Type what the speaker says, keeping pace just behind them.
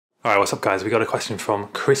Alright, what's up guys? We got a question from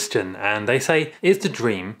Christian and they say, is the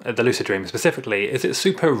dream, the lucid dream specifically, is it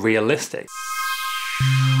super realistic?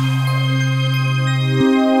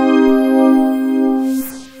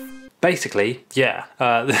 Basically, yeah,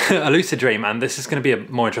 a lucid dream, and this is going to be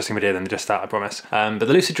a more interesting video than just that, I promise. But the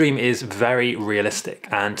lucid dream is very realistic,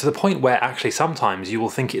 and to the point where actually sometimes you will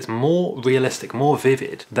think it's more realistic, more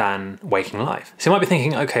vivid than waking life. So you might be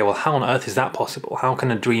thinking, okay, well, how on earth is that possible? How can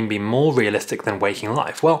a dream be more realistic than waking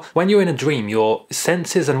life? Well, when you're in a dream, your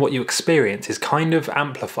senses and what you experience is kind of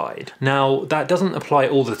amplified. Now, that doesn't apply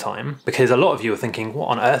all the time, because a lot of you are thinking, what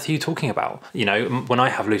on earth are you talking about? You know, when I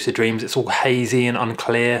have lucid dreams, it's all hazy and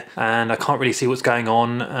unclear, and I can't really see what's going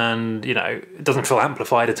on, and you know, it doesn't feel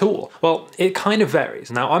amplified at all. Well, it kind of varies.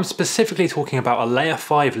 Now, I'm specifically talking about a layer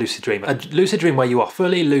 5 lucid dream, a lucid dream where you are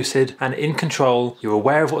fully lucid and in control, you're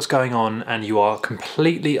aware of what's going on, and you are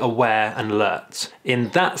completely aware and alert. In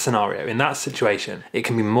that scenario, in that situation, it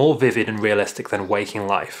can be more vivid and realistic than waking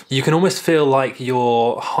life. You can almost feel like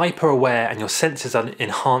you're hyper aware and your senses are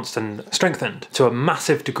enhanced and strengthened to a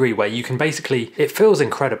massive degree where you can basically, it feels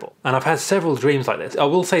incredible. And I've had several dreams like this. I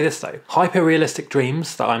will say this though, hyper-realistic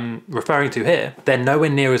dreams that I'm referring to here, they're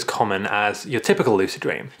nowhere near as common as your typical lucid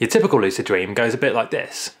dream. Your typical lucid dream goes a bit like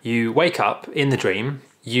this. You wake up in the dream,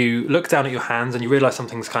 you look down at your hands and you realise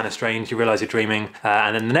something's kind of strange, you realise you're dreaming,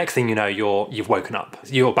 and then the next thing you know, you've woken up.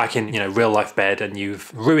 You're back in, real life bed, and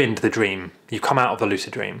you've ruined the dream. You've come out of the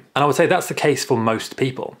lucid dream. And I would say that's the case for most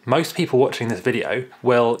people. Most people watching this video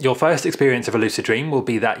your first experience of a lucid dream will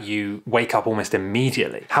be that you wake up almost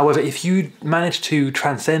immediately. However, if you manage to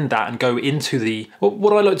transcend that and go into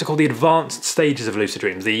what I like to call the advanced stages of lucid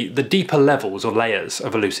dreams, the deeper levels or layers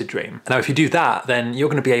of a lucid dream. Now, if you do that, then you're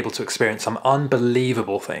going to be able to experience some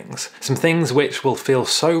unbelievable things. Some things which will feel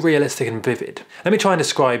so realistic and vivid. Let me try and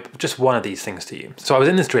describe just one of these things to you. So I was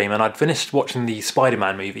in this dream and I'd finished watching the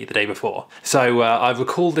Spider-Man movie the day before. So I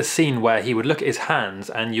recall this scene where he would look at his hands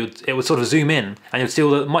and it would sort of zoom in and you'd see all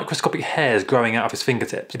the microscopic hairs growing out of his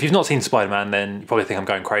fingertips. If you've not seen Spider-Man, then you probably think I'm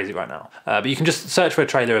going crazy right now. But you can just search for a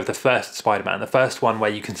trailer of the first Spider-Man, the first one where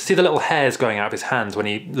you can see the little hairs growing out of his hands when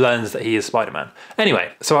he learns that he is Spider-Man.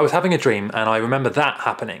 Anyway, so I was having a dream and I remember that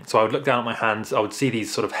happening. So I would look down at my hands, I would see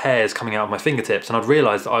these sort of hairs coming out of my fingertips, and I'd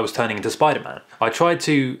realised that I was turning into Spider-Man. I tried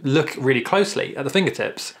to look really closely at the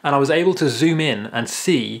fingertips and I was able to zoom in and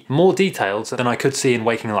see more details than I could see in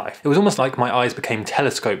waking life. It was almost like my eyes became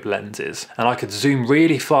telescope lenses and I could zoom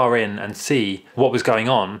really far in and see what was going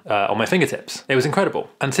on my fingertips. It was incredible.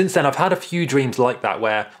 And since then I've had a few dreams like that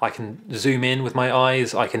where I can zoom in with my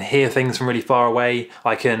eyes, I can hear things from really far away,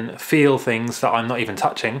 I can feel things that I'm not even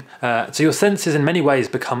touching. So your senses in many ways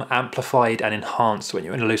become amplified and enhanced when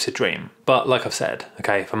you're in a lucid dream. But like I've said,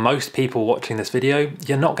 okay, for most people watching this video,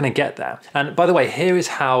 you're not going to get there. And by the way, here is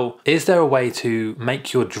how, is there a way to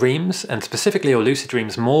make your dreams, and specifically your lucid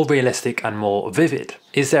dreams, more realistic and more vivid?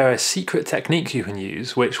 Is there a secret technique you can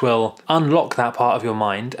use which will unlock that part of your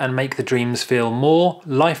mind and make the dreams feel more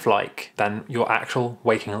lifelike than your actual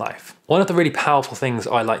waking life? One of the really powerful things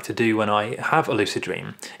I like to do when I have a lucid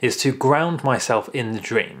dream is to ground myself in the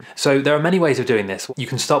dream. So there are many ways of doing this. You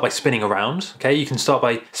can start by spinning around, okay? You can start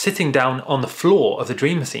by sitting down on the floor of the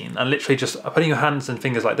dream scene and literally just putting your hands and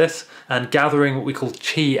fingers like this and gathering what we call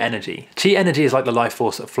chi energy. Chi energy is like the life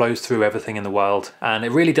force that flows through everything in the world, and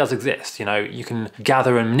it really does exist. You can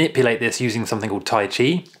gather and manipulate this using something called Tai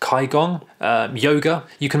Chi, Qigong, yoga.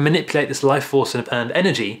 You can manipulate this life force and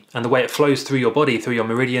energy and the way it flows through your body, through your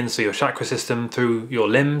meridians, through your chakra system, through your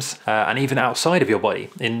limbs, and even outside of your body,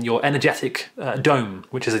 in your energetic dome,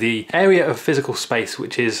 which is the area of physical space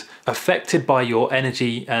which is affected by your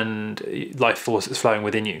energy and life force that's flowing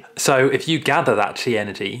within you. So if you gather that chi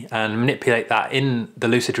energy and manipulate that in the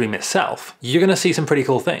lucid dream itself, you're going to see some pretty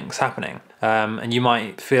cool things happening. And you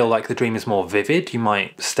might feel like the dream is more vivid, you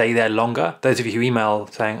might stay there longer. Those of you who email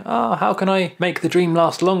saying, oh, how can I make the dream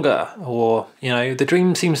last longer? Or, the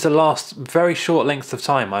dream seems to last very short lengths of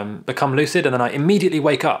time. I become lucid and then I immediately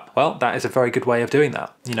wake up. Well, that is a very good way of doing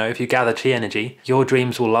that. If you gather chi energy, your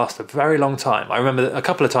dreams will last a very long time. I remember a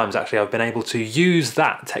couple of times actually I've been able to use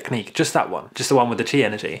that technique, just the one with the chi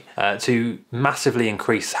energy, to massively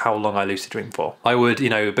increase how long I lucid dream for. I would,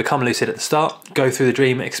 become lucid at the start, go through the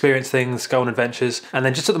dream, experience things, go on adventures, and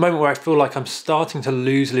then just at the moment where I feel like I'm starting to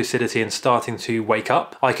lose lucidity and starting to wake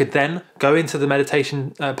up, I could then go into the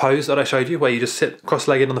meditation pose that I showed you, where you just sit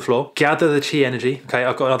cross-legged on the floor, gather the chi energy, okay,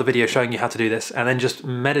 I've got another video showing you how to do this, and then just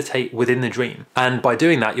meditate within the dream. And by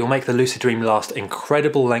doing that, you'll make the lucid dream last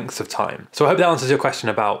incredible lengths of time. So I hope that answers your question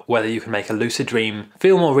about whether you can make a lucid dream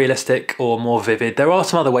feel more realistic or more vivid. There are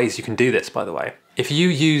some other ways you can do this, by the way. If you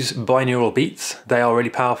use binaural beats, they are really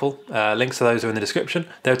powerful. Links to those are in the description.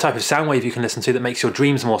 They're a type of sound wave you can listen to that makes your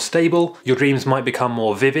dreams more stable. Your dreams might become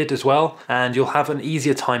more vivid as well, and you'll have an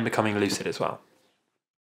easier time becoming lucid as well.